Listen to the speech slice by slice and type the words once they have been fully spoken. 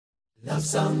Love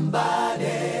somebody.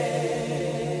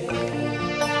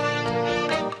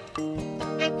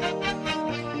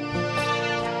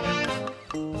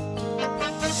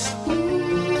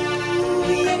 Ooh,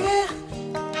 yeah.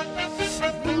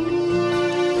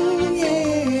 Ooh,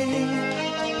 yeah.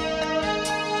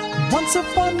 Once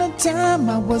upon a time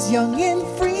I was young and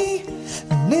free,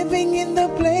 living in the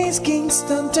place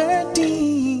Kingston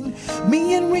 13.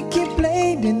 Me and Ricky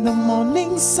played in the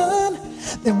morning sun.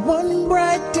 Then one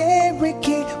bright day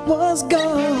Ricky was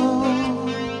gone.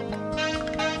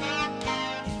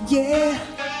 Yeah.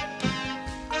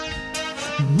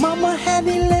 Mama had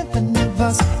 11 of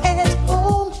us at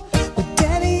home, but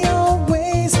Daddy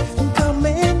always come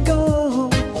and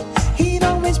go. He'd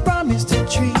always promise to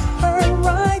treat her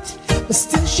right, but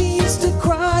still she used to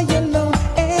cry alone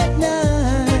at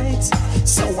night.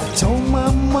 So I told my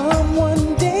mom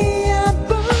one day I'd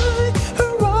buy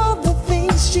her all the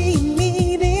things she needed.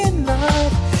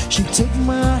 She took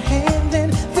my hand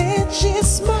and then she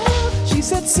smiled.